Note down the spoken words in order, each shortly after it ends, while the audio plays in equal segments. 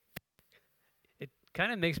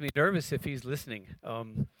kind of makes me nervous if he's listening.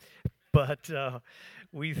 But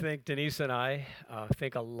we think, Denise and I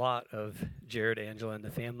think a lot of Jared, Angela, and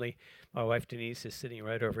the family. My wife Denise is sitting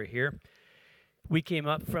right over here. We came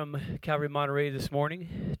up from Calvary Monterey this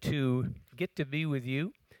morning to get to be with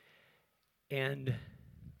you, and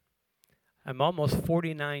I'm almost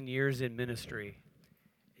 49 years in ministry.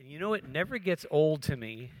 And you know, it never gets old to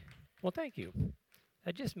me. Well, thank you.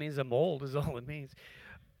 That just means I'm old, is all it means.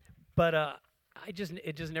 But it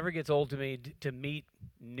just never gets old to me to meet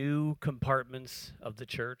new compartments of the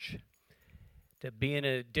church, to be in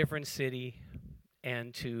a different city,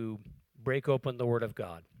 and to break open the Word of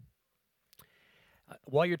God.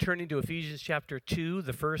 While you're turning to Ephesians chapter 2,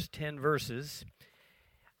 the first 10 verses,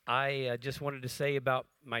 I just wanted to say about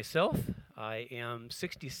myself. I am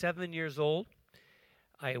 67 years old.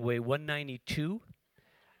 I weigh 192.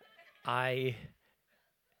 I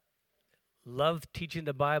love teaching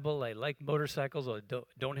the Bible. I like motorcycles. I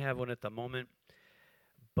don't have one at the moment.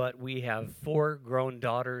 But we have 4 grown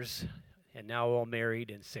daughters, and now all married,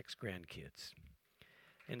 and 6 grandkids.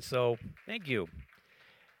 And so, thank you.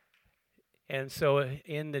 And so,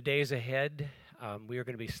 in the days ahead, we are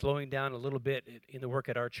going to be slowing down a little bit in the work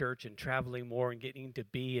at our church and traveling more and getting to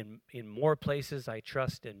be in more places, I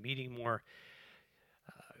trust, and meeting more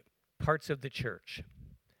parts of the church.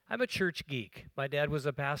 I'm a church geek. My dad was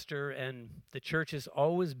a pastor, and the church has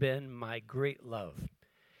always been my great love.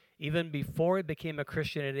 Even before I became a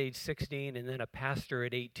Christian at age 16 and then a pastor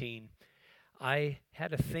at 18, I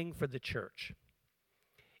had a thing for the church.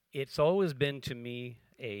 It's always been to me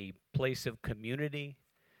a place of community,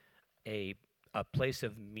 a place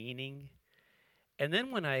of meaning. And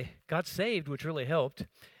then when I got saved, which really helped,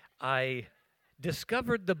 I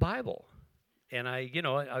discovered the Bible. And I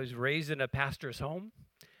was raised in a pastor's home,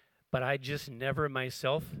 but I just never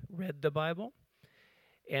myself read the Bible.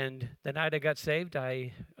 And the night I got saved,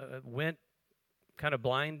 I went kind of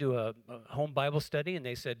blind to a home Bible study, and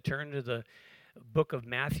they said, turn to the book of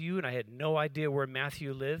Matthew, and I had no idea where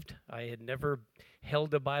Matthew lived. I had never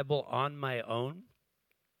held a Bible on my own.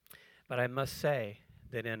 But I must say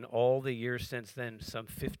that in all the years since then, some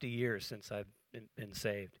 50 years since I've been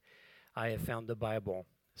saved, I have found the Bible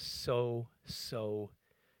so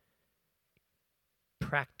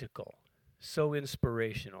practical, so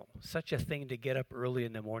inspirational, such a thing to get up early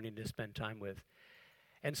in the morning to spend time with.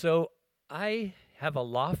 And so I have a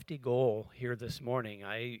lofty goal here this morning.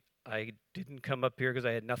 I didn't come up here because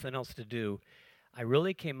I had nothing else to do. I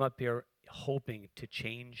really came up here hoping to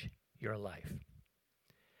change your life.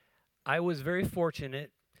 I was very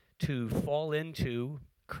fortunate to fall into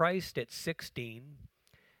Christ at 16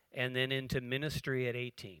 and then into ministry at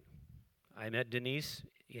 18. I met Denise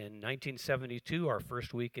in 1972, our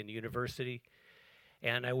first week in university,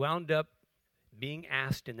 and I wound up being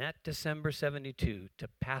asked in that December 72 to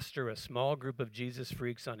pastor a small group of Jesus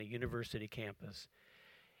freaks on a university campus.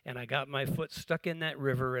 And I got my foot stuck in that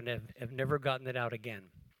river and have never gotten it out again.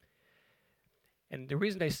 And the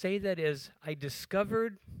reason I say that is I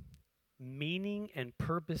discovered meaning and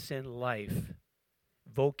purpose in life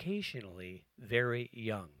vocationally very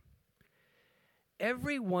young.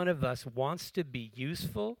 Every one of us wants to be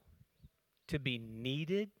useful, to be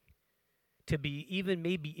needed, to be even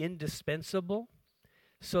maybe indispensable,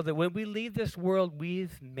 so that when we leave this world,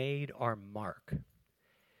 we've made our mark.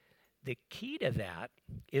 The key to that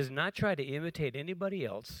is not try to imitate anybody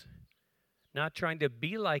else, not trying to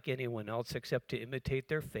be like anyone else except to imitate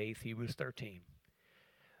their faith, Hebrews 13.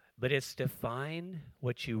 But it's to find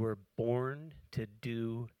what you were born to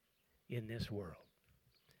do in this world.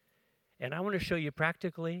 And I want to show you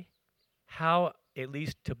practically how, at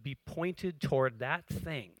least to be pointed toward that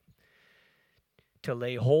thing, to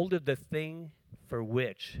lay hold of the thing for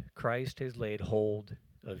which Christ has laid hold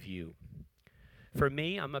of you. For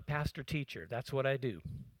me, I'm a pastor-teacher. That's what I do.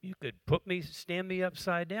 You could stand me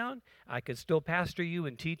upside down. I could still pastor you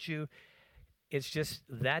and teach you. It's just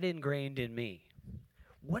that ingrained in me.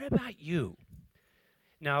 What about you?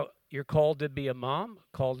 Now, you're called to be a mom,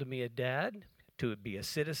 called to be a dad, to be a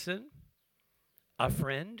citizen, a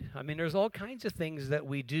friend. I mean, there's all kinds of things that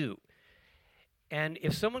we do. And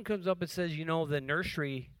if someone comes up and says, the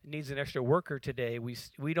nursery needs an extra worker today,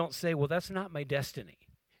 we don't say, well, that's not my destiny.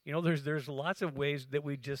 There's lots of ways that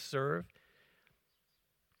we just serve.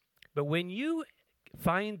 But when you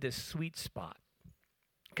find this sweet spot,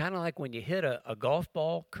 kind of like when you hit a golf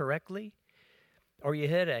ball correctly, or you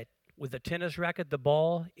hit with a tennis racket the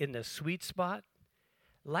ball in the sweet spot,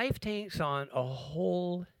 life takes on a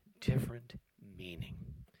whole different meaning.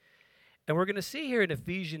 And we're going to see here in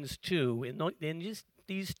Ephesians 2, in just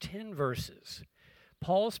these 10 verses,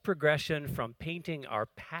 Paul's progression from painting our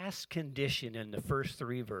past condition in the first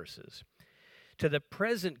 3 verses to the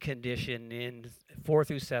present condition in 4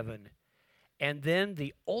 through 7, and then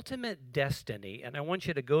the ultimate destiny. And I want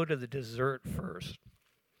you to go to the dessert first,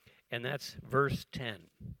 and that's verse 10,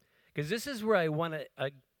 because this is where I want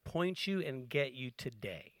to point you and get you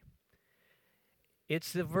today.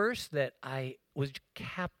 It's the verse that I was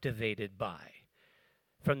captivated by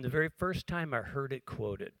from the very first time I heard it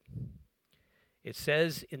quoted. It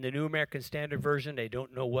says in the New American Standard Version, I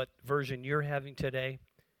don't know what version you're having today,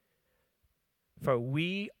 for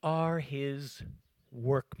we are his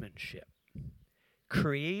workmanship,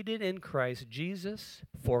 created in Christ Jesus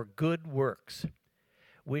for good works,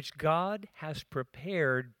 which God has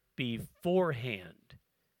prepared beforehand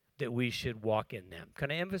that we should walk in them. Can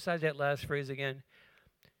I emphasize that last phrase again?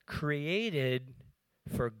 Created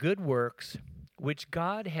for good works, which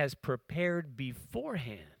God has prepared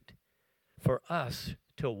beforehand for us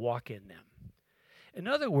to walk in them. In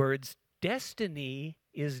other words, destiny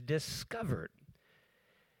is discovered.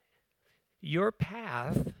 Your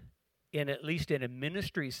path, at least in a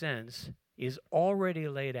ministry sense, is already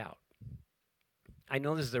laid out. I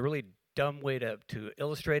know this is a really dumb way to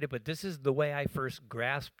illustrate it, but this is the way I first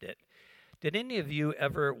grasped it. Did any of you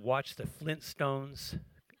ever watch the Flintstones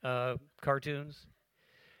cartoons?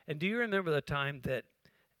 And do you remember the time that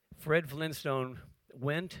Fred Flintstone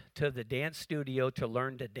went to the dance studio to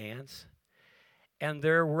learn to dance? And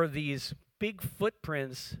there were these big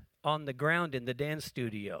footprints on the ground in the dance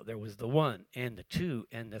studio. There was the 1 and the 2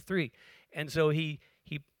 and the 3. And so he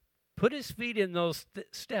put his feet in those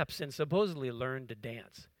steps and supposedly learned to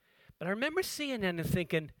dance. But I remember seeing that and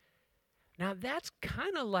thinking, now that's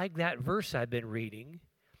kind of like that verse I've been reading,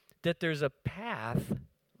 that there's a path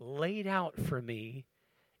laid out for me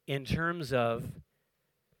in terms of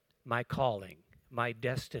my calling, my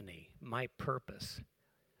destiny, my purpose.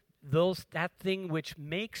 That thing which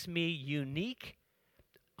makes me unique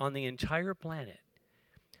on the entire planet,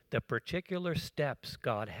 the particular steps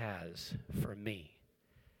God has for me.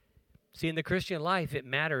 See, in the Christian life, it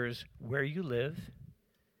matters where you live.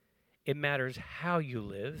 It matters how you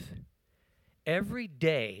live. Every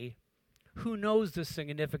day, who knows the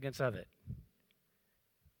significance of it?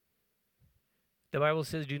 The Bible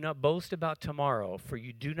says, do not boast about tomorrow, for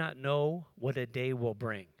you do not know what a day will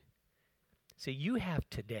bring. See, you have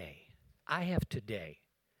today. I have today.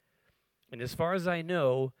 And as far as I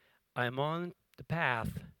know, I'm on the path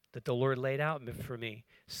that the Lord laid out for me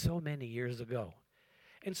so many years ago.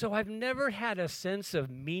 And so I've never had a sense of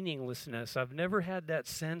meaninglessness. I've never had that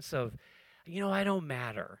sense of, I don't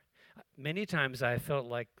matter. Many times I felt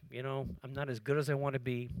like, I'm not as good as I want to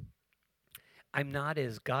be. I'm not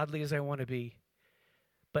as godly as I want to be.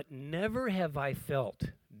 But never have I felt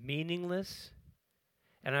meaningless.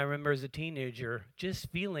 And I remember as a teenager just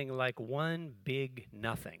feeling like one big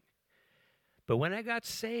nothing. But when I got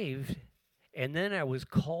saved, and then I was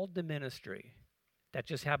called to ministry, that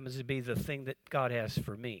just happens to be the thing that God has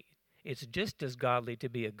for me. It's just as godly to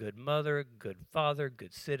be a good mother, good father,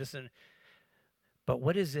 good citizen. But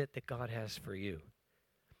what is it that God has for you?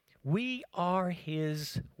 We are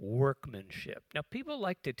his workmanship. Now, people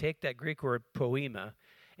like to take that Greek word poema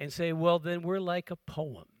and say, well, then we're like a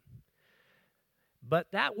poem. But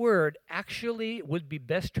that word actually would be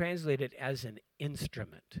best translated as an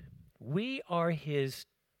instrument. We are his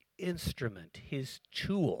instrument, his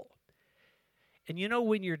tool. And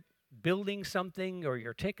when you're building something or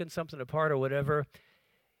you're taking something apart or whatever,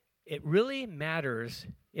 it really matters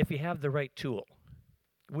if you have the right tool.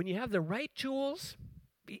 When you have the right tools,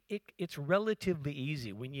 it's relatively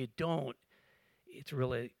easy. When you don't, it's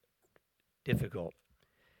really difficult.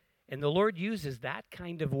 And the Lord uses that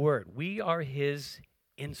kind of word. We are his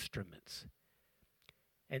instruments.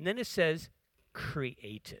 And then it says,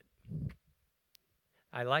 created.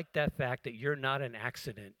 I like that fact that you're not an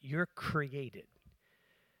accident. You're created.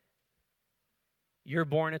 You're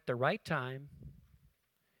born at the right time.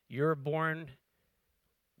 You're born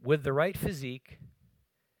with the right physique.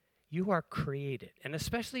 You are created, and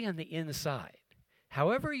especially on the inside.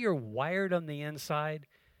 However you're wired on the inside,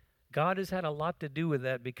 God has had a lot to do with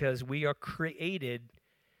that because we are created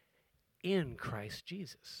in Christ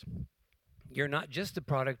Jesus. You're not just the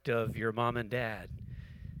product of your mom and dad.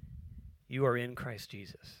 You are in Christ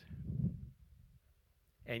Jesus.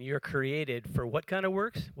 And you're created for what kind of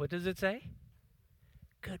works? What does it say?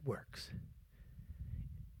 Good works.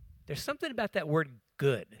 There's something about that word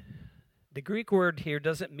good. The Greek word here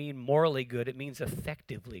doesn't mean morally good. It means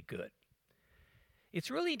effectively good. It's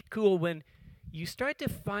really cool when you start to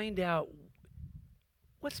find out,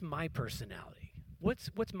 what's my personality?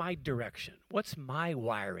 What's my direction? What's my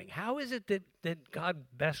wiring? How is it that God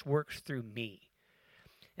best works through me?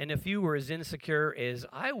 And if you were as insecure as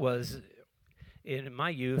I was in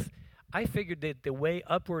my youth, I figured that the way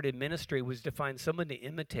upward in ministry was to find someone to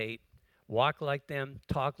imitate, walk like them,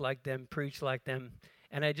 talk like them, preach like them.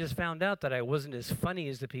 And I just found out that I wasn't as funny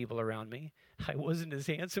as the people around me. I wasn't as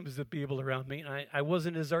handsome as the people around me. And I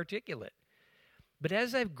wasn't as articulate. But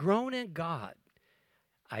as I've grown in God,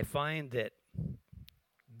 I find that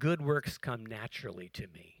good works come naturally to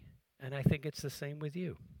me. And I think it's the same with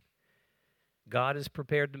you. God has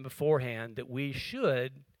prepared them beforehand that we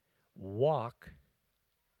should walk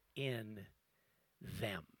in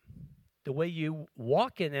them. The way you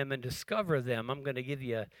walk in them and discover them, I'm going to give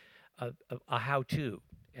you a how-to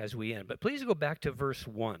as we end. But please go back to verse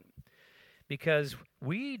 1, because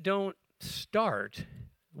we don't start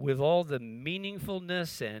with all the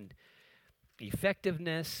meaningfulness and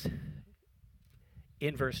effectiveness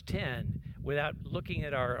in verse 10 without looking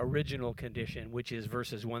at our original condition, which is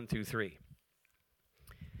verses 1 through 3.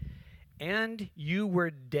 And you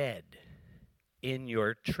were dead in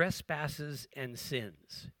your trespasses and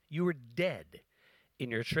sins. You were dead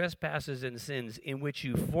in your trespasses and sins, in which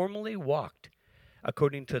you formerly walked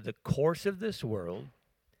according to the course of this world.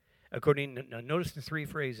 Now notice the three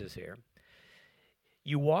phrases here.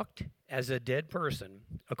 You walked as a dead person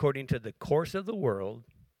according to the course of the world,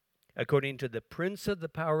 according to the prince of the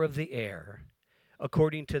power of the air,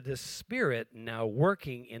 according to the Spirit now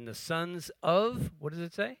working in the sons of, what does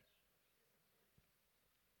it say?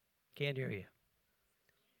 Can't hear you.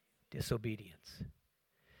 Disobedience.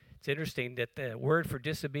 It's interesting that the word for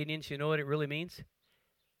disobedience, you know what it really means?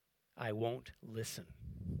 I won't listen.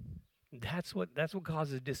 That's what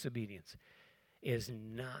causes disobedience, is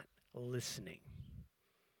not listening.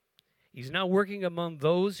 He's now working among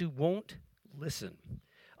those who won't listen.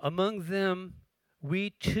 Among them,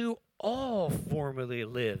 we too all formerly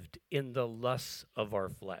lived in the lusts of our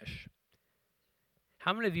flesh.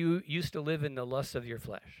 How many of you used to live in the lusts of your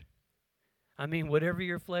flesh? I mean, whatever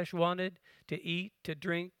your flesh wanted, to eat, to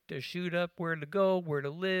drink, to shoot up, where to go, where to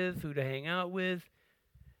live, who to hang out with.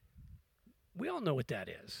 We all know what that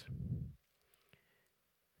is.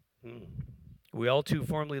 We all too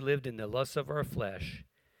formerly lived in the lusts of our flesh,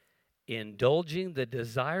 indulging the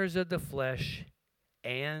desires of the flesh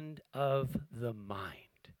and of the mind.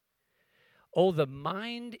 Oh, the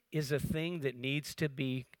mind is a thing that needs to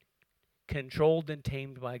be controlled and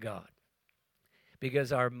tamed by God,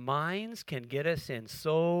 because our minds can get us in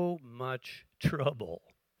so much trouble.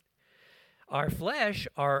 Our flesh,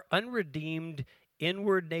 our unredeemed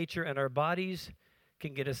inward nature, and our bodies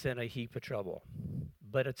can get us in a heap of trouble.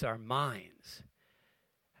 But it's our minds.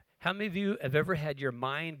 How many of you have ever had your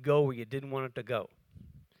mind go where you didn't want it to go?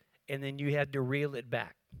 And then you had to reel it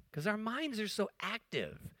back? Because our minds are so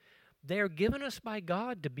active. They're given us by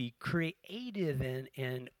God to be creative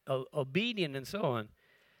and obedient and so on,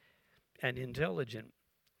 and intelligent.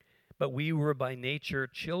 But we were by nature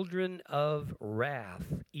children of wrath,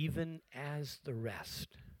 even as the rest.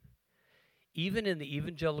 Even in the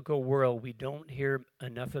evangelical world, we don't hear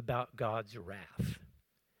enough about God's wrath.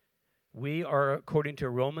 We are, according to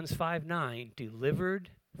Romans 5:9,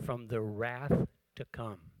 delivered from the wrath to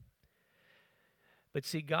come. But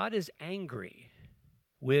see, God is angry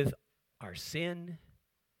with our sin,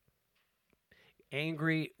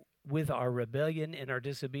 angry with our rebellion and our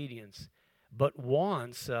disobedience, but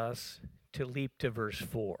wants us to leap to verse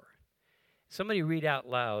 4. Somebody read out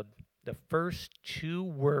loud the first two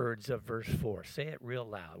words of verse 4. Say it real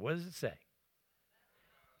loud. What does it say?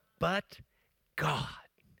 But God.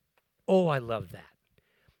 Oh, I love that.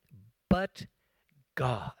 But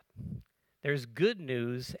God. There's good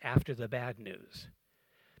news after the bad news.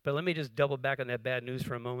 But let me just double back on that bad news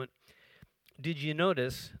for a moment. Did you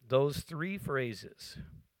notice those three phrases?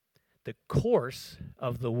 The course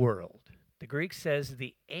of the world. The Greek says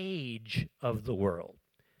the age of the world.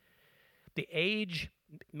 The age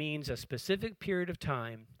means a specific period of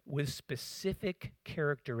time with specific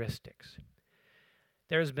characteristics.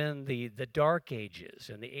 There's been the dark ages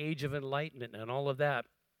and the age of enlightenment and all of that.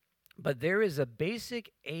 But there is a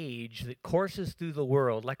basic age that courses through the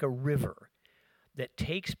world like a river that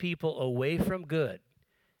takes people away from good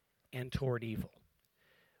and toward evil.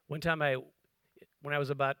 One time when I was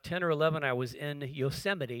about 10 or 11, I was in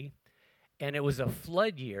Yosemite, and it was a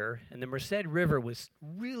flood year, and the Merced River was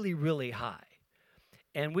really, really high.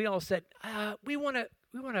 And we all said, we want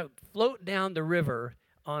to float down the river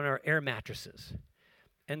on our air mattresses.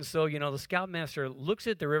 And so, the scoutmaster looks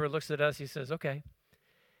at the river, looks at us, he says, okay,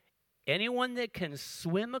 anyone that can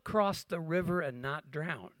swim across the river and not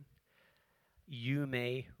drown, you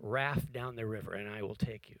may raft down the river, and I will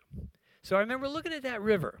take you. So I remember looking at that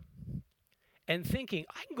river and thinking,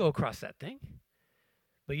 I can go across that thing.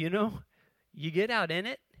 But you get out in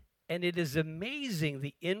it, and it is amazing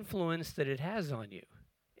the influence that it has on you.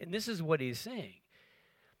 And this is what he's saying.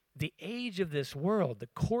 The age of this world, the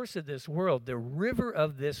course of this world, the river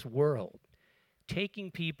of this world, taking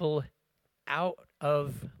people out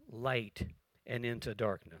of light and into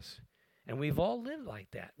darkness. And we've all lived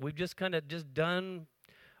like that. We've just kind of just done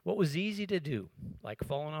what was easy to do, like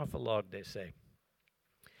falling off a log, they say.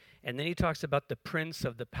 And then he talks about the prince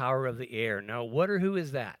of the power of the air. Now, who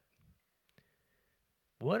is that?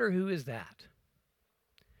 Who is that?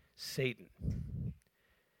 Satan.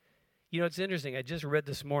 It's interesting. I just read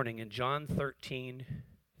this morning in John 13,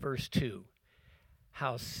 verse 2,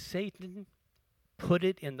 how Satan put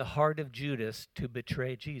it in the heart of Judas to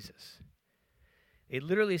betray Jesus. It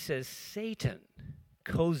literally says Satan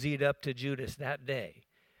cozied up to Judas that day.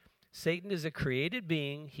 Satan is a created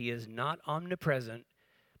being. He is not omnipresent.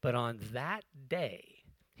 But on that day,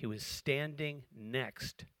 he was standing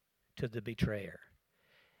next to the betrayer.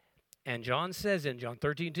 And John says in John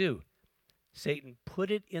 13:2, Satan put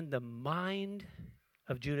it in the mind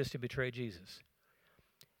of Judas to betray Jesus.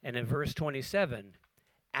 And in verse 27,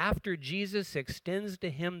 after Jesus extends to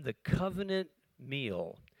him the covenant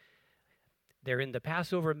meal, they're in the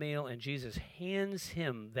Passover meal, and Jesus hands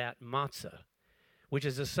him that matzah, which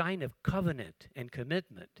is a sign of covenant and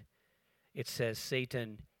commitment. It says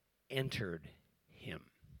Satan entered him.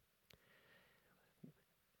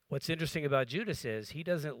 What's interesting about Judas is he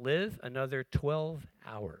doesn't live another 12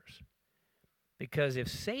 hours. Because if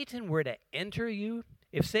Satan were to enter you,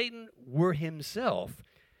 if Satan were himself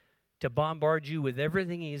to bombard you with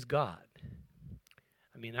everything he's got,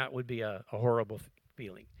 that would be a horrible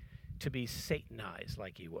feeling, to be Satanized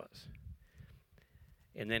like he was.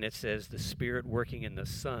 And then it says the Spirit working in the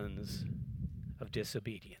sons of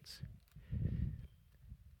disobedience.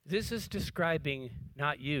 This is describing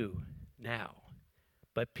not you now,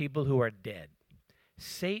 but people who are dead.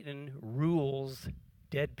 Satan rules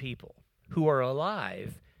dead people who are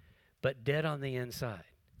alive, but dead on the inside.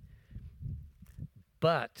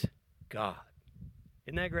 But God.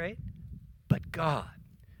 Isn't that great? But God.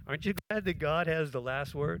 Aren't you glad that God has the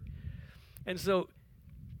last word? And so,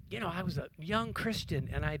 I was a young Christian,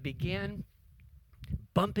 and I began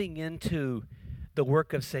bumping into the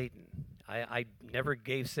work of Satan. I never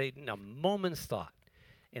gave Satan a moment's thought.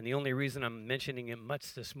 And the only reason I'm mentioning him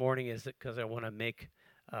much this morning is because I want to make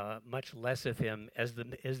much less of him as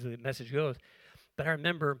the message goes. But I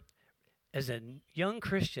remember as a young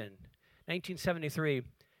Christian, 1973,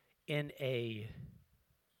 in a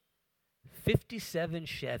 57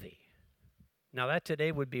 Chevy. Now that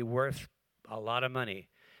today would be worth a lot of money,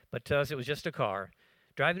 but to us it was just a car.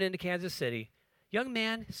 Driving into Kansas City, young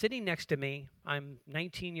man sitting next to me. I'm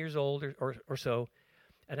 19 years old or so,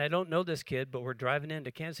 and I don't know this kid, but we're driving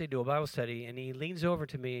into Kansas City to a Bible study, and he leans over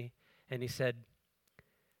to me and he said,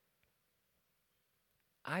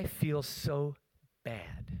 I feel so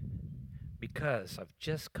bad because I've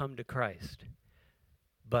just come to Christ,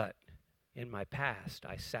 but in my past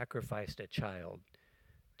I sacrificed a child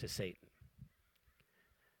to Satan.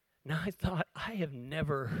 Now I thought, I have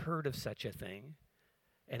never heard of such a thing,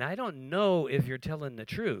 and I don't know if you're telling the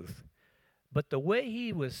truth, but the way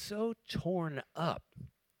he was so torn up,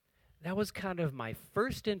 that was kind of my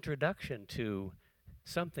first introduction to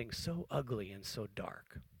something so ugly and so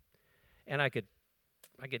dark. And I could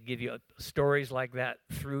give you stories like that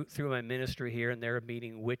through my ministry here and there,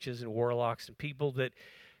 meeting witches and warlocks and people that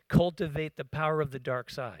cultivate the power of the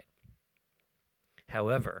dark side.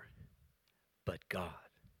 However, but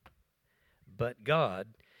God,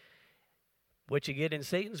 what you get in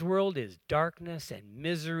Satan's world is darkness and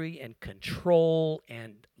misery and control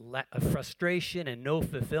and frustration and no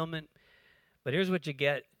fulfillment. But here's what you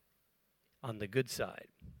get on the good side.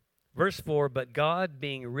 Verse 4, but God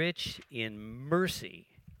being rich in mercy,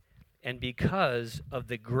 and because of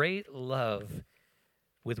the great love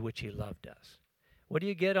with which he loved us. What do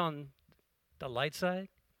you get on the light side?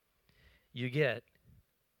 You get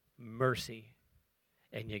mercy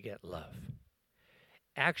and you get love.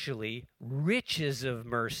 Actually, riches of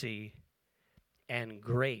mercy and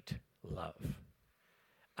great love.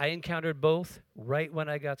 I encountered both right when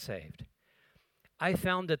I got saved. I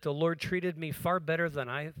found that the Lord treated me far better than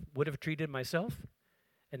I would have treated myself,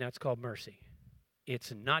 and that's called mercy.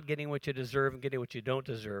 It's not getting what you deserve and getting what you don't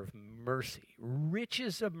deserve. Mercy.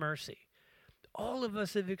 Riches of mercy. All of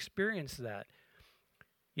us have experienced that.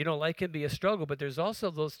 Life can be a struggle, but there's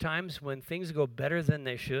also those times when things go better than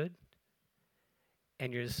they should,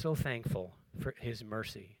 and you're so thankful for his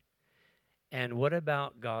mercy. And what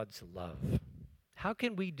about God's love? How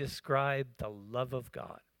can we describe the love of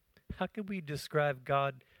God? How can we describe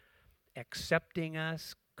God accepting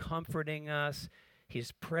us, comforting us,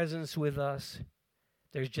 his presence with us?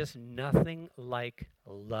 There's just nothing like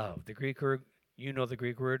love. The Greek word, you know the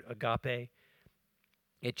Greek word, agape.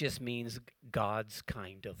 It just means God's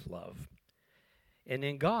kind of love. And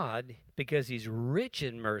in God, because he's rich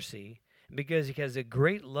in mercy, because he has a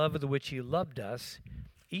great love with which he loved us,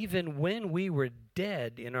 even when we were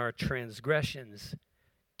dead in our transgressions,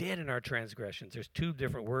 there's two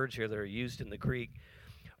different words here that are used in the Greek.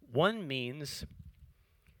 One means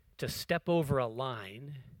to step over a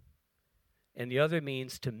line, and the other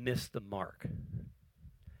means to miss the mark.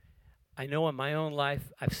 I know in my own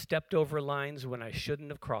life, I've stepped over lines when I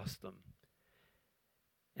shouldn't have crossed them.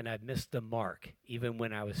 And I've missed the mark, even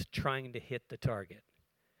when I was trying to hit the target.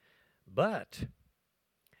 But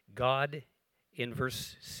God, in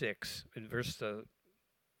verse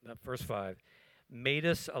 5, made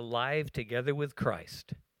us alive together with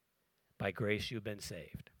Christ. By grace you've been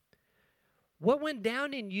saved. What went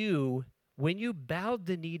down in you when you bowed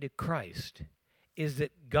the knee to Christ is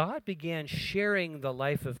that God began sharing the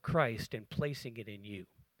life of Christ and placing it in you.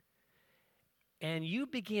 And you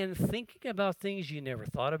began thinking about things you never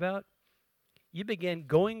thought about. You began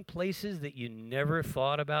going places that you never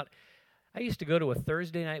thought about. I used to go to a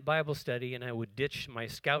Thursday night Bible study, and I would ditch my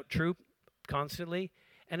scout troop constantly,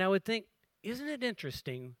 and I would think, isn't it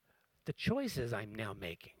interesting the choices I'm now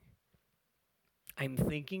making? I'm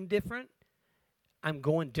thinking different. I'm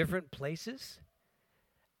going different places.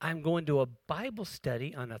 I'm going to a Bible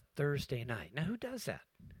study on a Thursday night. Now, who does that?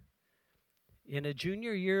 In a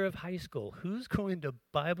junior year of high school, who's going to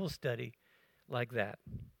Bible study like that?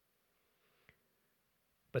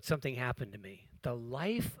 But something happened to me. The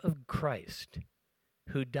life of Christ,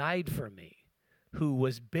 who died for me, who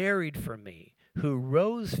was buried for me, who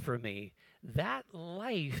rose for me, that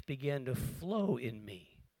life began to flow in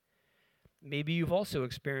me. Maybe you've also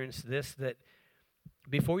experienced this, that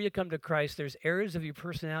before you come to Christ, there's areas of your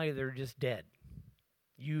personality that are just dead.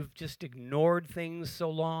 You've just ignored things so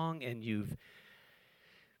long, and you've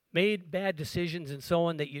made bad decisions and so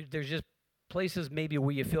on, that there's just places maybe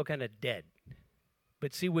where you feel kind of dead.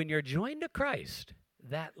 But see, when you're joined to Christ,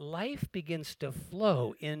 that life begins to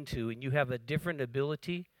flow into, and you have a different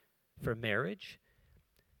ability for marriage.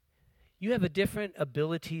 You have a different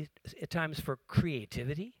ability at times for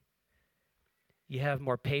creativity. You have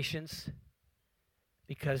more patience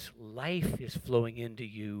because life is flowing into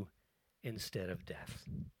you instead of death.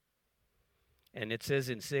 And it says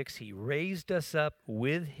in 6, he raised us up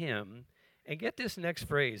with him. And get this next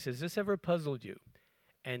phrase. Has this ever puzzled you?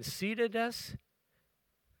 And seated us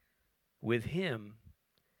with him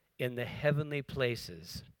in the heavenly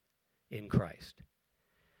places in Christ.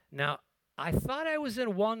 Now, I thought I was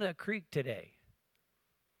in Walnut Creek today.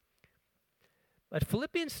 But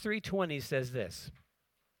Philippians 3:20 says this.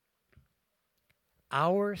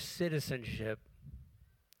 Our citizenship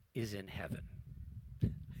is in heaven.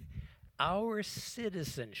 Our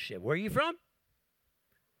citizenship. Where are you from?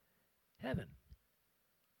 Heaven.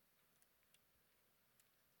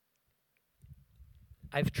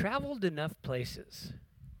 I've traveled enough places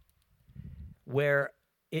where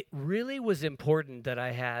it really was important that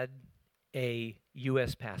I had a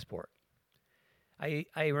U.S. passport.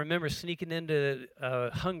 I remember sneaking into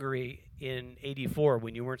Hungary in '84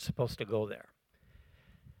 when you weren't supposed to go there.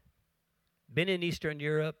 Been in Eastern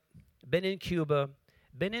Europe, been in Cuba,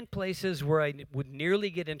 been in places where I would nearly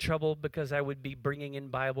get in trouble because I would be bringing in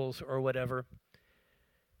Bibles or whatever.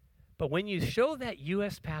 But when you show that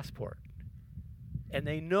U.S. passport and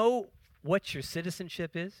they know what your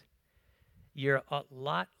citizenship is, you're a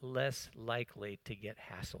lot less likely to get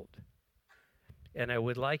hassled. And I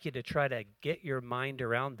would like you to try to get your mind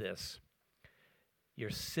around this. Your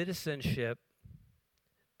citizenship,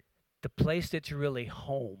 the place that's really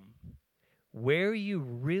home, where you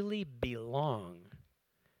really belong,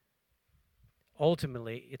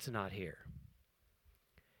 ultimately, it's not here.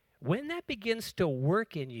 When that begins to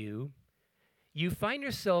work in you, you find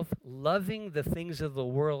yourself loving the things of the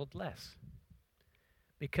world less.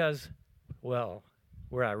 Because, well,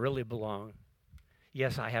 where I really belong,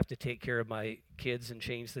 yes, I have to take care of my kids and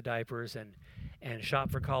change the diapers and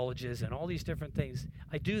shop for colleges and all these different things.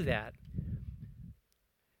 I do that.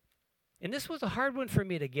 And this was a hard one for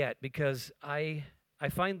me to get because I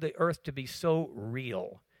find the earth to be so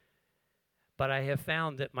real. But I have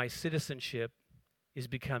found that my citizenship is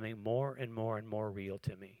becoming more and more and more real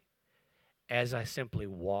to me as I simply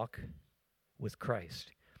walk with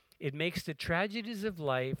Christ. It makes the tragedies of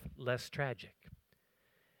life less tragic.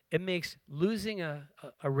 It makes losing a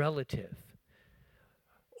relative,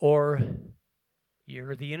 or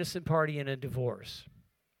you're the innocent party in a divorce,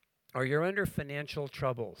 or you're under financial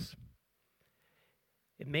troubles.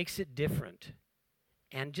 It makes it different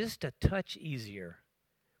and just a touch easier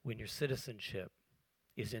when your citizenship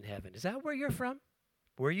is in heaven. Is that where you're from?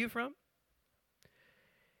 Where are you from?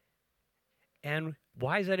 And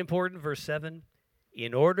why is that important? Verse 7,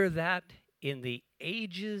 in order that in the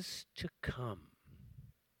ages to come,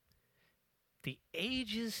 the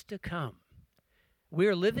ages to come,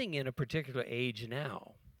 we're living in a particular age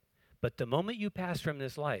now, but the moment you pass from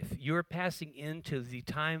this life, you're passing into the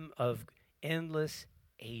time of endless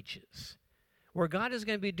ages, where God is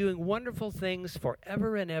going to be doing wonderful things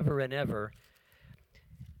forever and ever and ever.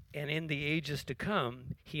 And in the ages to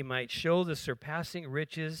come, he might show the surpassing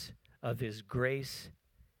riches of his grace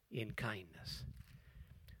in kindness.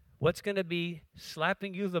 What's going to be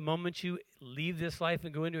slapping you the moment you leave this life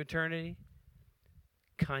and go into eternity?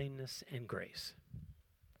 Kindness and grace.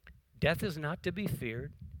 Death is not to be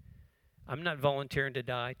feared. I'm not volunteering to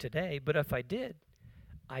die today, but if I did,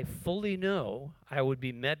 I fully know I would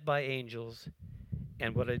be met by angels,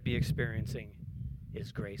 and what I'd be experiencing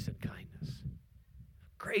is grace and kindness.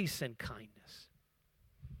 Grace and kindness.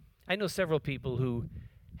 I know several people who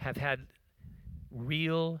have had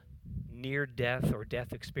real near-death or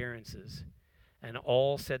death experiences, and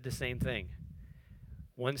all said the same thing.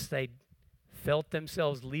 Once they felt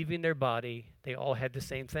themselves leaving their body, they all had the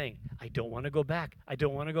same thing. I don't want to go back. I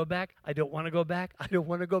don't want to go back. I don't want to go back. I don't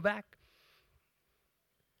want to go back.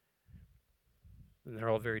 And they're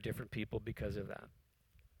all very different people because of that.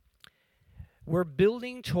 We're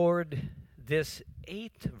building toward this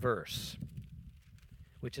 8th verse,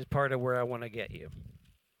 which is part of where I want to get you.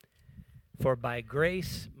 For by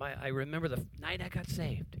grace, I remember the night I got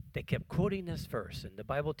saved, they kept quoting this verse. And the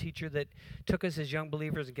Bible teacher that took us as young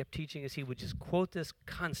believers and kept teaching us, he would just quote this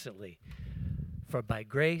constantly. For by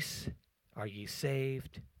grace are ye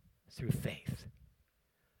saved through faith.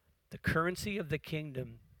 The currency of the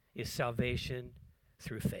kingdom is salvation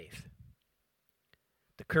through faith.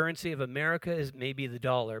 The currency of America is maybe the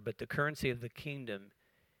dollar, but the currency of the kingdom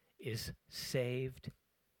is saved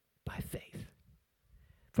by faith.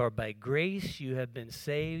 For by grace you have been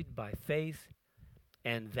saved by faith,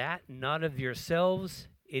 and that not of yourselves,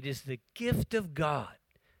 it is the gift of God,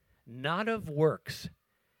 not of works,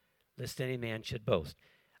 lest any man should boast.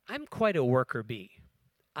 I'm quite a worker bee.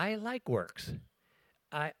 I like works.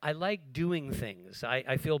 I like doing things.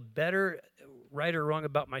 I feel better, right or wrong,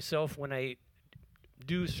 about myself when I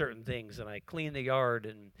do certain things, and I clean the yard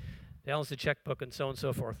and balance the checkbook and so on and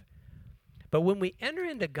so forth. But when we enter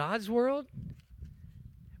into God's world,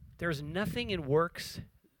 there's nothing in works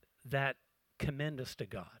that commend us to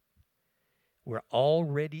God. We're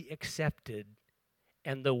already accepted,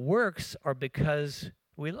 and the works are because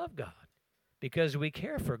we love God, because we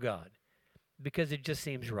care for God, because it just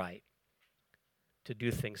seems right to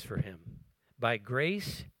do things for him. By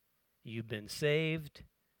grace, you've been saved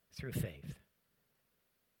through faith.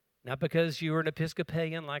 Not because you were an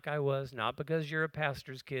Episcopalian like I was, not because you're a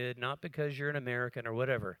pastor's kid, not because you're an American or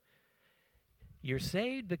whatever. You're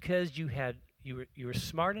saved because you were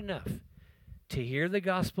smart enough to hear the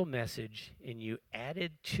gospel message, and you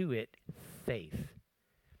added to it faith.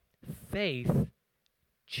 Faith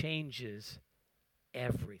changes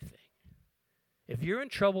everything. If you're in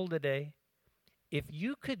trouble today, if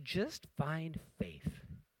you could just find faith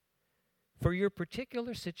for your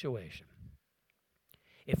particular situation,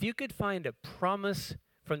 if you could find a promise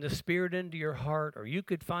from the Spirit into your heart, or you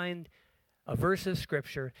could find a verse of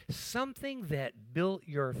Scripture, something that built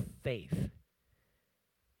your faith,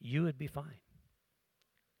 you would be fine.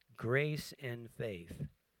 Grace and faith.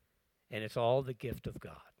 And it's all the gift of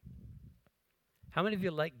God. How many of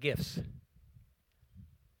you like gifts?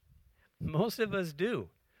 Most of us do.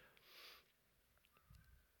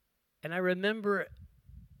 And I remember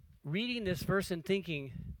reading this verse and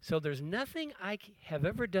thinking, so there's nothing I have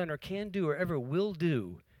ever done or can do or ever will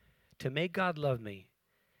do to make God love me.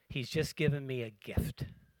 He's just given me a gift.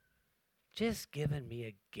 Just given me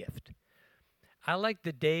a gift. I like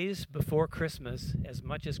the days before Christmas as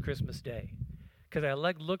much as Christmas Day, because I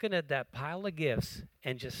like looking at that pile of gifts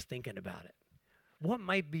and just thinking about it. What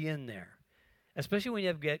might be in there? Especially when you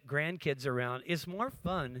have grandkids around, it's more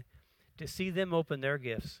fun to see them open their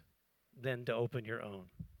gifts than to open your own.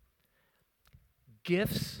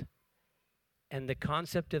 Gifts and the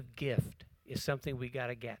concept of gift is something we got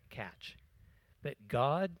to catch. That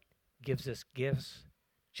God gives us gifts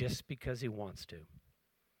just because he wants to.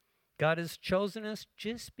 God has chosen us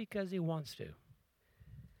just because he wants to.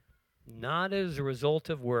 Not as a result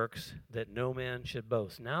of works that no man should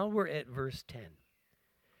boast. Now we're at verse 10.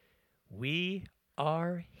 We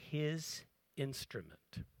are his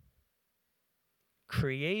instrument,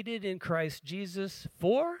 created in Christ Jesus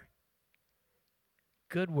for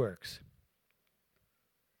good works,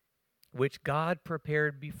 which God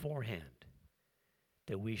prepared beforehand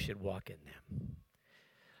that we should walk in them.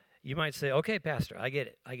 You might say, okay, Pastor, I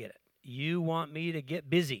get it. You want me to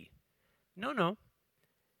get busy. No.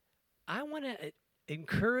 I want to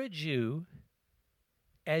encourage you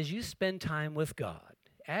as you spend time with God,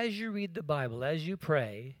 as you read the Bible, as you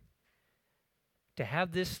pray, to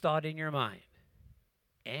have this thought in your mind.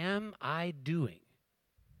 Am I doing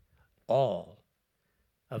all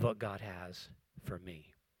of what God has for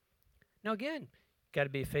me? Now again, got to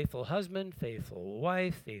be a faithful husband, faithful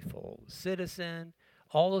wife, faithful citizen,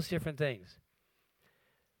 all those different things.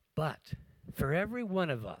 But for every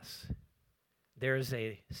one of us, there's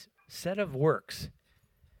a set of works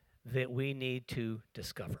that we need to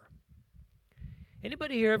discover.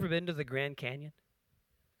 Anybody here ever been to the Grand Canyon?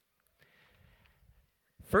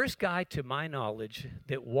 First guy, to my knowledge,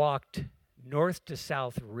 that walked north to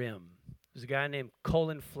south rim was a guy named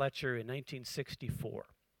Colin Fletcher in 1964.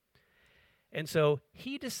 And so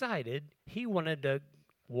he decided he wanted to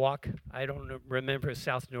walk, I don't remember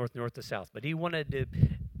south, north to south, but he wanted to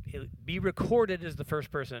be recorded as the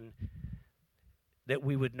first person that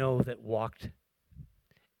we would know that walked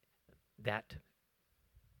that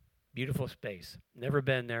beautiful space. Never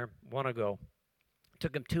been there, want to go.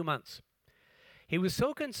 Took him 2 months. He was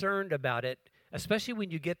so concerned about it, especially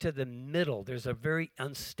when you get to the middle. There's a very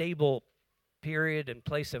unstable period and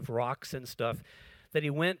place of rocks and stuff, that he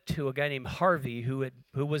went to a guy named Harvey who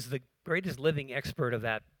was the greatest living expert of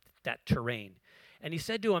that terrain. And he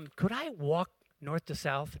said to him, could I walk north to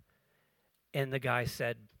south? And the guy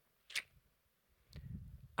said,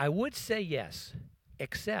 I would say yes,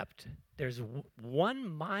 except there's 1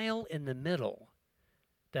 mile in the middle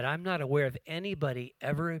that I'm not aware of anybody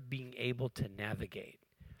ever being able to navigate.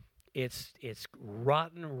 It's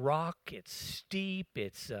rotten rock, it's steep,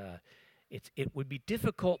 it would be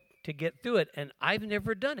difficult to get through it, and I've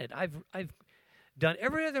never done it. I've done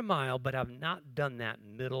every other mile, but I've not done that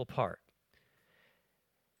middle part.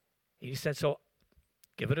 He said, so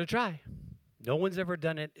give it a try. No one's ever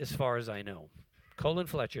done it as far as I know. Colin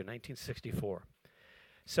Fletcher, 1964.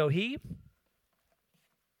 So he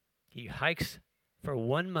hikes for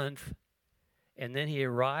 1 month, and then he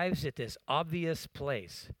arrives at this obvious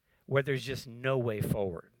place where there's just no way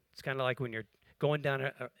forward. It's kind of like when you're going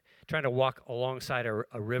down trying to walk alongside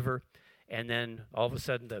a river, and then all of a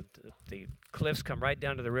sudden the cliffs come right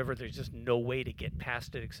down to the river. There's just no way to get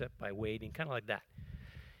past it except by wading, kind of like that.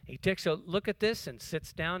 He takes a look at this and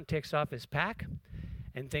sits down, takes off his pack,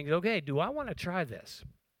 and thinks, okay, do I want to try this?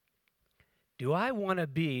 Do I want to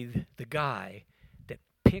be the guy that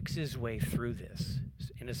picks his way through this?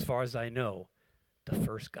 And as far as I know, the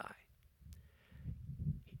first guy.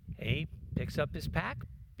 He picks up his pack,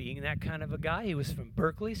 being that kind of a guy. He was from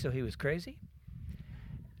Berkeley, so he was crazy.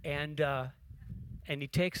 And he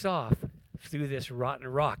takes off through this rotten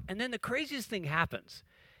rock. And then the craziest thing happens.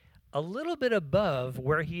 A little bit above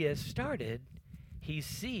where he has started, he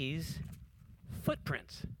sees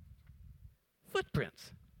footprints.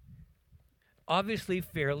 Footprints. Obviously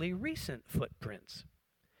fairly recent footprints.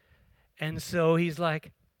 And so he's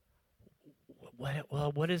like,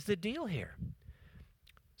 what is the deal here?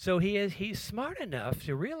 So he's smart enough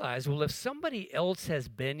to realize, well, if somebody else has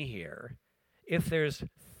been here, if there's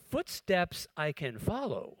footsteps I can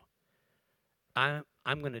follow, I'm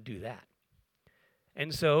going to do that.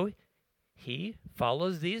 And so he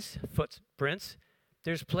follows these footprints.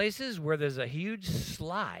 There's places where there's a huge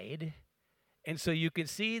slide, and so you can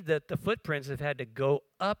see that the footprints have had to go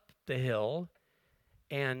up the hill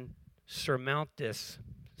and surmount this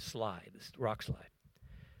slide, this rock slide.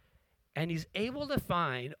 And he's able to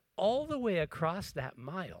find all the way across that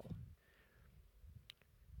mile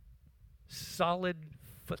solid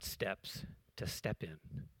footsteps to step in.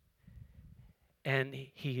 And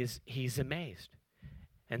he's amazed.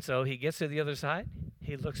 And so he gets to the other side,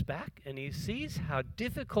 he looks back, and he sees how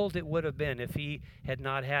difficult it would have been if he had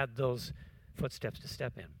not had those footsteps to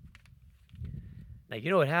step in. Now, you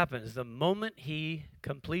know what happens? The moment he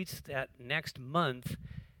completes that next month,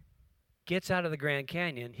 gets out of the Grand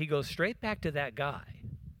Canyon, he goes straight back to that guy,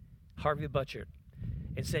 Harvey Butchert,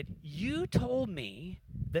 and said, you told me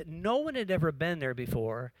that no one had ever been there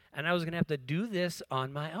before, and I was going to have to do this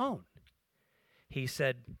on my own. He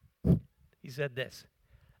said this,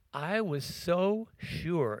 I was so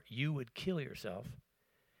sure you would kill yourself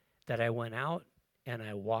that I went out and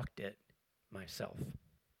I walked it myself.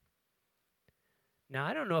 Now,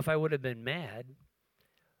 I don't know if I would have been mad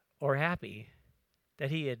or happy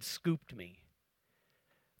that he had scooped me.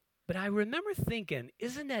 But I remember thinking,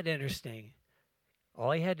 isn't that interesting?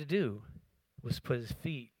 All he had to do was put his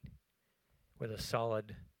feet where the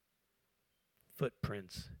solid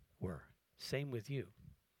footprints were. Same with you.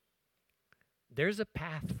 There's a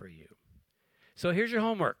path for you. So here's your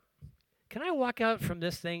homework. Can I walk out from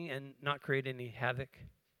this thing and not create any havoc?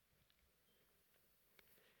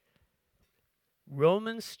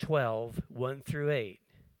 Romans 12, 1 through 8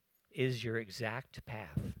 is your exact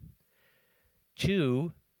path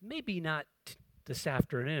to, maybe not this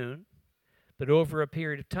afternoon, but over a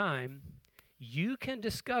period of time, you can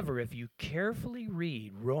discover, if you carefully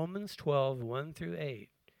read Romans 12, 1 through 8,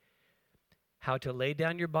 how to lay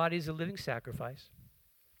down your body as a living sacrifice,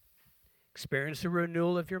 experience a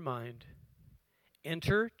renewal of your mind,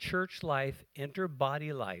 enter church life, enter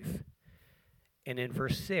body life. And in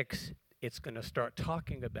verse 6, it's going to start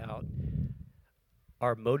talking about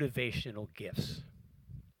our motivational gifts.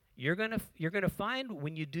 You're going to find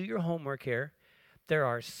when you do your homework here, there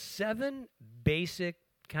are 7 basic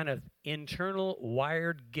kind of internal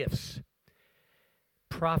wired gifts: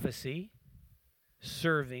 prophecy,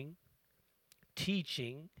 serving,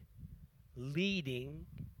 teaching, leading,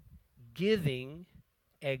 giving,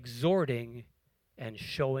 exhorting, and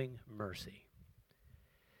showing mercy.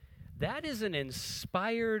 That is an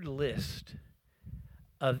inspired list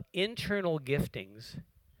of internal giftings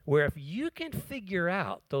where if you can figure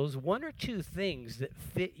out those 1 or 2 things that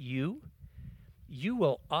fit you, you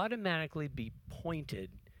will automatically be pointed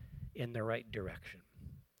in the right direction.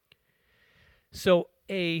 So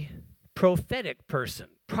a prophetic person,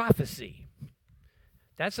 prophecy,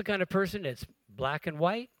 that's the kind of person that's black and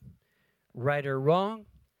white, right or wrong,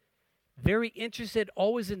 very interested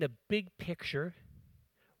always in the big picture,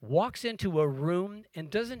 walks into a room and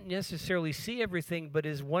doesn't necessarily see everything, but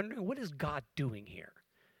is wondering, what is God doing here?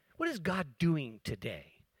 What is God doing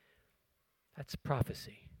today? That's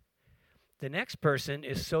prophecy. The next person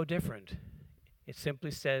is so different. It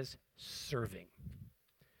simply says serving.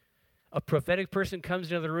 A prophetic person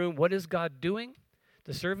comes into the room. What is God doing?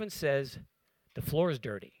 The servant says, the floor is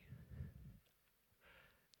dirty.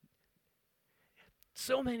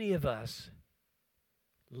 So many of us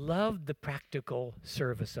love the practical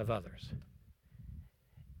service of others.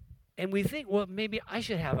 And we think, well, maybe I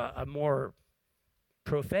should have a more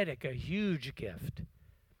prophetic, a huge gift.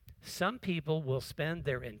 Some people will spend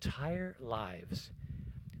their entire lives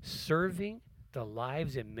serving the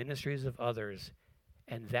lives and ministries of others,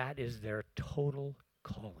 and that is their total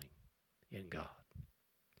calling in God.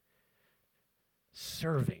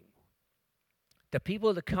 Serving. The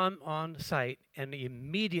people that come on site and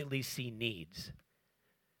immediately see needs.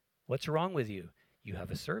 What's wrong with you? You have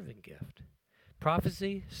a serving gift.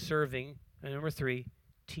 Prophecy, serving, and number 3,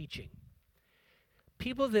 teaching.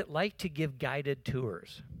 People that like to give guided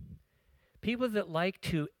tours. People that like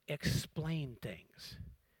to explain things.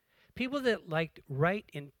 People that like to write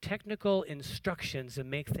in technical instructions and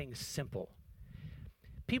make things simple.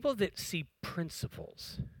 People that see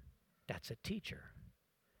principles. That's a teacher.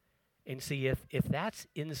 And see, if that's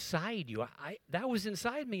inside you, that was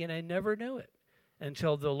inside me and I never knew it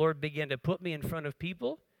until the Lord began to put me in front of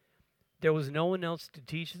people. There was no one else to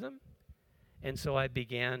teach them, and so I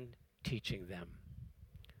began teaching them.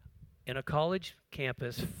 In a college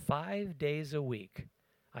campus, 5 days a week,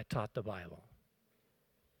 I taught the Bible.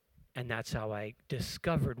 And that's how I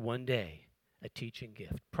discovered one day a teaching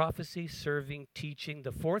gift. Prophecy, serving, teaching.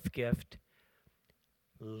 The 4th gift,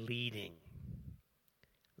 leading.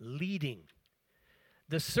 Leading.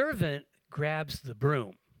 The servant grabs the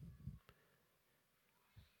broom.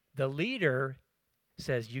 The leader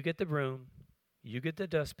says, you get the broom, you get the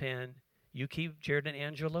dustpan, you keep Jared and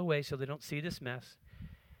Angela away so they don't see this mess.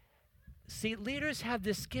 See, leaders have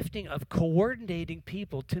this gifting of coordinating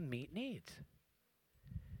people to meet needs.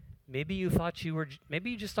 Maybe you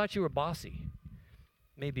just thought you were bossy.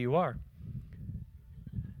 Maybe you are.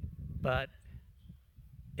 But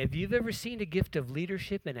if you've ever seen a gift of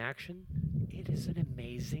leadership in action, it is an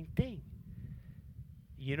amazing thing.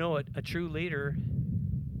 You know, a true leader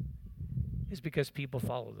is because people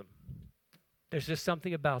follow them. There's just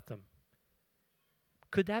something about them.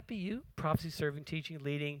 Could that be you? Prophecy, serving, teaching,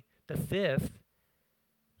 leading. The 5th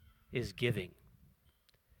is giving.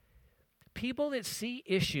 People that see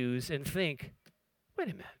issues and think, wait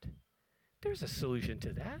a minute, there's a solution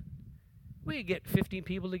to that. We could get 15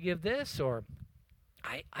 people to give this, or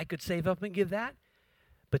I could save up and give that.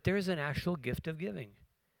 But there's an actual gift of giving.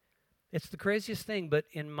 It's the craziest thing, but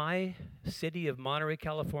in my city of Monterey,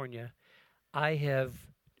 California, I have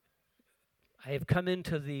come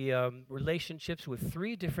into the relationships with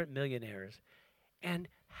 3 different millionaires, and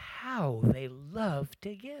how they love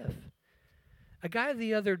to give. A guy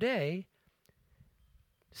the other day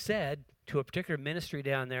said to a particular ministry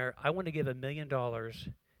down there, I want to give $1 million to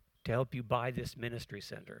help you buy this ministry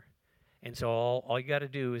center. And so all you got to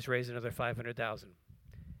do is raise another 500,000.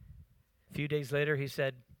 A few days later, he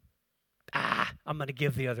said, I'm going to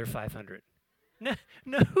give the other 500.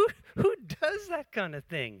 No, who does that kind of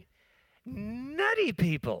thing? Nutty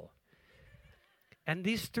people. And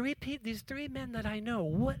these three men that I know,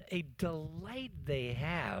 what a delight they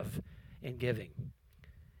have in giving.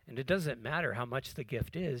 And it doesn't matter how much the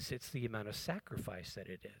gift is, it's the amount of sacrifice that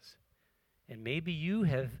it is. And maybe you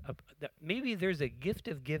have, maybe there's a gift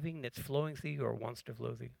of giving that's flowing through you or wants to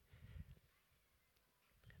flow through you.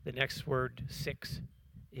 The next word, 6,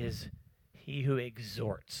 is he who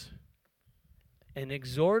exhorts. An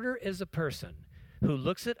exhorter is a person who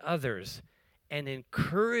looks at others and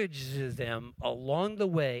encourages them along the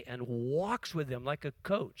way and walks with them like a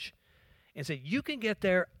coach and say, you can get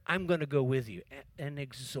there, I'm going to go with you. An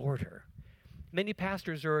exhorter. Many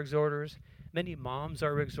pastors are exhorters. Many moms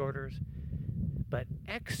are exhorters. But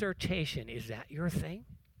exhortation, is that your thing?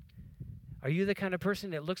 Are you the kind of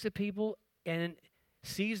person that looks at people and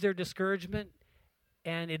sees their discouragement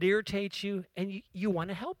and it irritates you and you want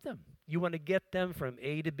to help them? You want to get them from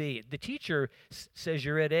A to B. The teacher says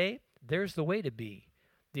you're at A, there's the way to B.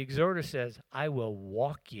 The exhorter says, I will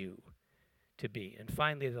walk you to B. And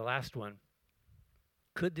finally, the last one,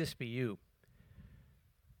 could this be you?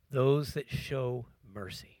 Those that show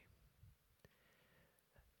mercy.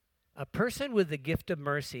 A person with the gift of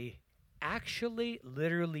mercy actually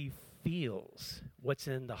literally feels what's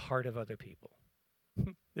in the heart of other people.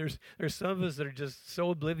 There's some of us that are just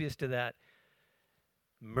so oblivious to that.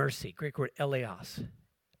 Mercy, Greek word eleos.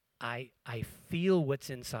 I feel what's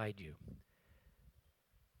inside you.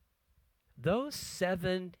 Those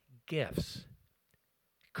 7 gifts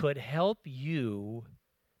could help you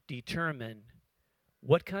determine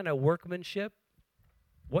what kind of workmanship,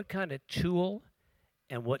 what kind of tool,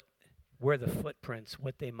 and where the footprints,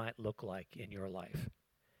 what they might look like in your life.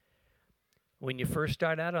 When you first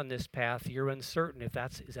start out on this path, you're uncertain if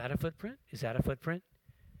is that a footprint? Is that a footprint?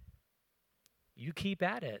 You keep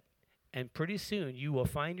at it, and pretty soon you will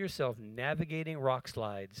find yourself navigating rock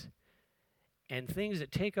slides and things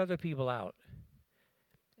that take other people out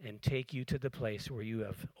and take you to the place where you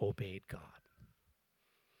have obeyed God.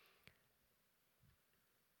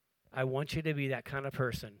 I want you to be that kind of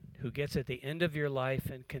person who gets at the end of your life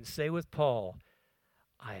and can say with Paul,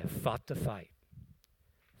 I have fought the fight,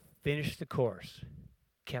 finished the course,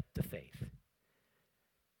 kept the faith.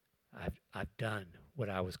 I've done what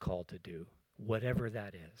I was called to do, whatever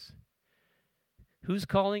that is. Whose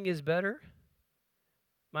calling is better?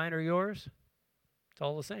 Mine or yours? It's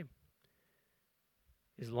all the same.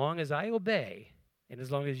 As long as I obey, and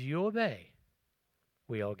as long as you obey,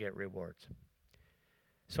 we all get rewards.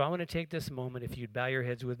 So I want to take this moment, if you'd bow your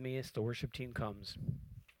heads with me as the worship team comes.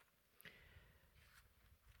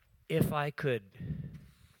 If I could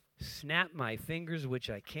snap my fingers, which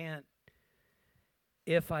I can't,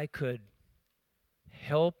 if I could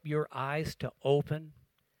help your eyes to open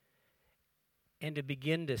and to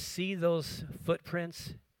begin to see those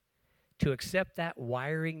footprints, to accept that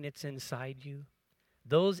wiring that's inside you,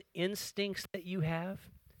 those instincts that you have.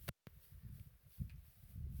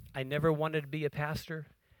 I never wanted to be a pastor,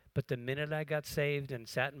 but the minute I got saved and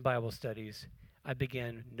sat in Bible studies, I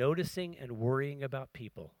began noticing and worrying about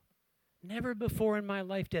people. Never before in my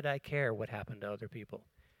life did I care what happened to other people.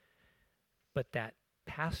 But that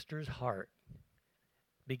pastor's heart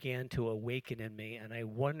began to awaken in me, and I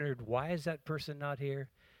wondered, why is that person not here?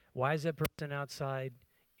 Why is that person outside?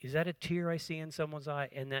 Is that a tear I see in someone's eye?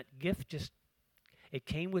 And that gift it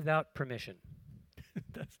came without permission.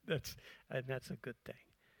 that's a good thing.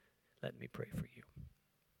 Let me pray for you.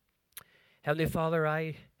 Heavenly Father,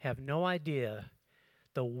 I have no idea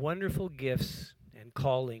the wonderful gifts and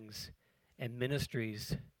callings and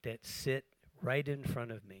ministries that sit right in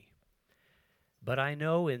front of me. But I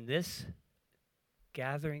know in this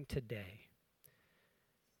gathering today,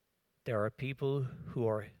 there are people who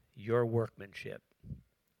are your workmanship,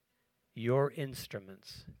 your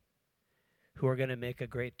instruments, who are going to make a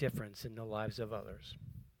great difference in the lives of others.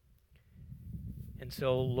 And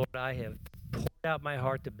so, Lord, I have poured out my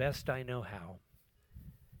heart the best I know how.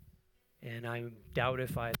 And I doubt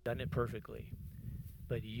if I've done it perfectly.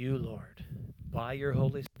 But you, Lord, by your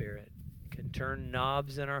Holy Spirit, can turn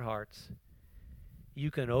knobs in our hearts.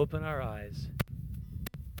 You can open our eyes.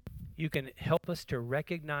 You can help us to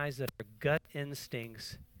recognize that our gut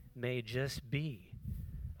instincts may just be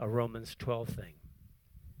a Romans 12 thing.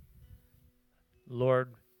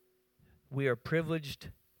 Lord, we are privileged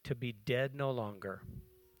to be dead no longer.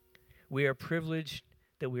 We are privileged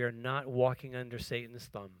that we are not walking under Satan's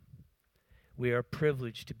thumb. We are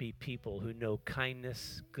privileged to be people who know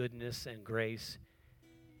kindness, goodness, and grace,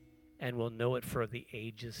 and will know it for the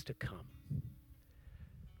ages to come.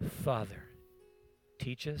 Father,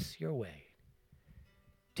 teach us your way.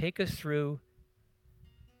 Take us through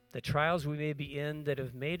the trials we may be in that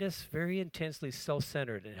have made us very intensely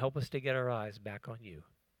self-centered, and help us to get our eyes back on you.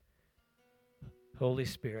 Holy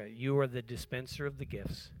Spirit, you are the dispenser of the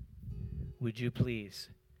gifts. Would you please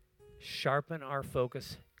sharpen our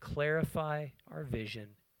focus, clarify our vision.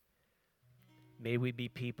 May we be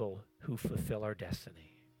people who fulfill our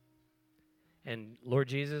destiny. And Lord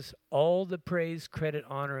Jesus, all the praise, credit,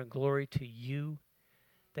 honor, and glory to you,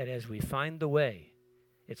 that as we find the way,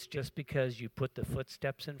 it's just because you put the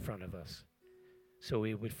footsteps in front of us so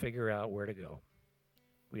we would figure out where to go.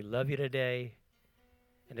 We love you today.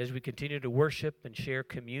 And as we continue to worship and share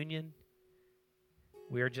communion,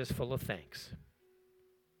 we are just full of thanks.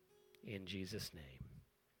 In Jesus' name,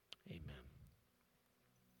 amen.